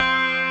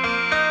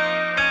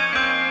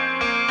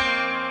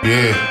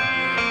Yeah.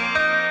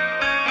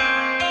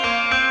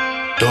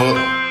 Dud.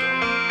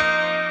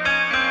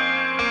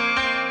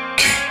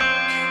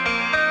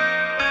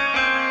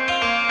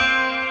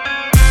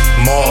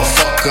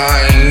 Motherfucker,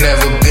 I ain't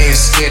never been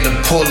scared to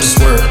pull this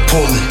word.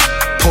 Pull it,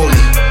 pull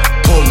it,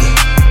 pull it,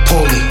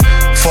 pull it.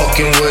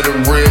 Fucking with a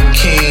real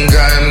king,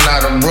 I am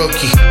not a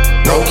rookie.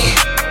 Rookie,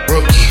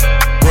 rookie,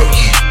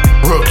 rookie,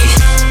 rookie.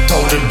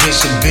 Told the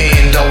bitch to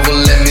bend over,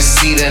 let me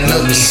see that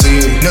nookie.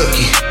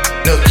 Nookie,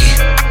 nookie,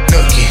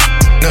 nookie,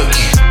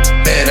 nookie.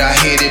 Bet I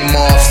hit it,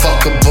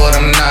 motherfucker, but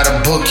I'm not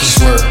a bookie.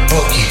 Swear,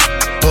 bookie,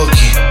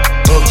 bookie,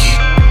 bookie,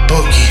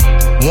 bookie.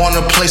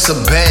 Wanna place a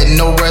bet,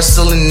 no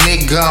wrestling,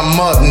 nigga, I'm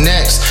up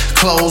next.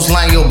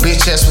 Clothesline your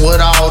bitch ass with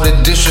all the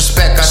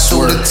disrespect. I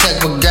threw the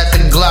tech, but got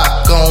the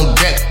Glock on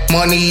deck.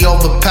 Money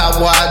over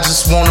power, I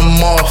just want a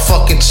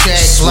motherfucking check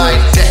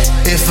like that.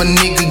 If a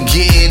nigga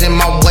get in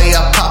my way,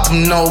 I pop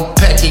him, no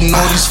peck.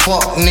 Ignore these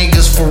fuck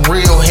niggas for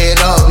real,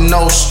 head up,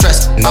 no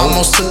stress.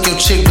 Almost took your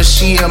chick, but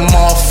she a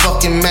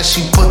motherfucking mess.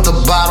 She put the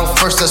bottle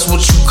first, that's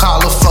what you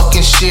call a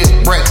fucking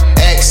shipwreck.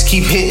 X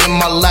keep hitting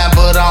my line,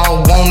 but I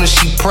don't want it,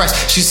 she press.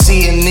 She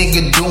see a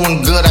nigga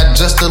doing good, I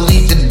just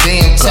delete the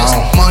damn text.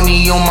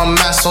 Money on my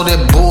mind, so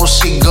that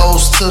bullshit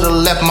goes to the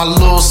left. My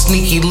little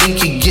sneaky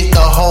linky get the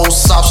whole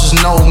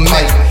sausage, no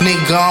mate.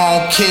 Nigga, I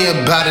don't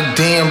care about a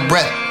damn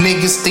rap.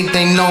 Niggas think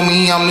they know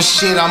me, I'm the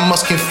shit, I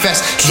must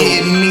confess.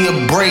 Give me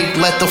a break,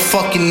 let the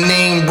fucking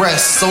name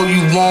rest. So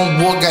you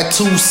want war, got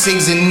 2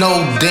 6 and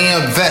no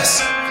damn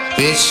vest,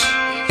 bitch,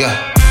 yeah.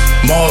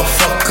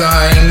 Motherfucker,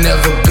 I ain't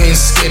never been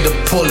scared to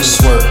pull it.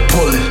 Swear,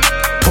 pull it,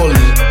 pull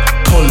it,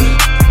 pull it,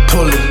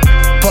 pull it.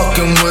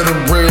 Fucking with a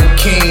real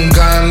king,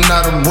 I am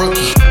not a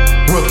rookie.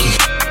 Rookie,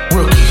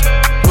 rookie,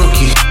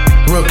 rookie,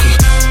 rookie.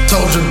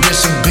 Told your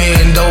bitch to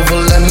bend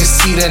over, let me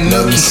see that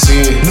nookie.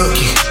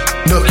 Nookie,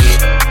 nookie,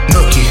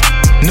 nookie,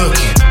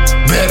 nookie.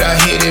 Bet I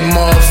hit it,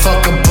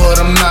 motherfucker, but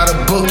I'm not a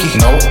bookie.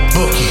 No,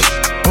 bookie,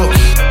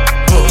 bookie,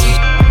 bookie,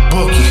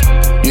 bookie.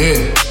 Yeah,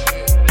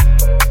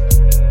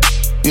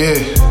 yeah.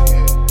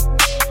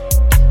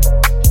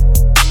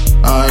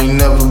 I ain't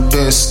never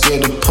been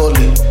scared to pull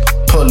it,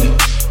 pull it.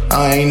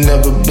 I ain't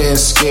never been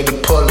scared to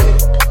pull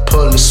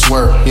it,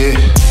 swear, yeah.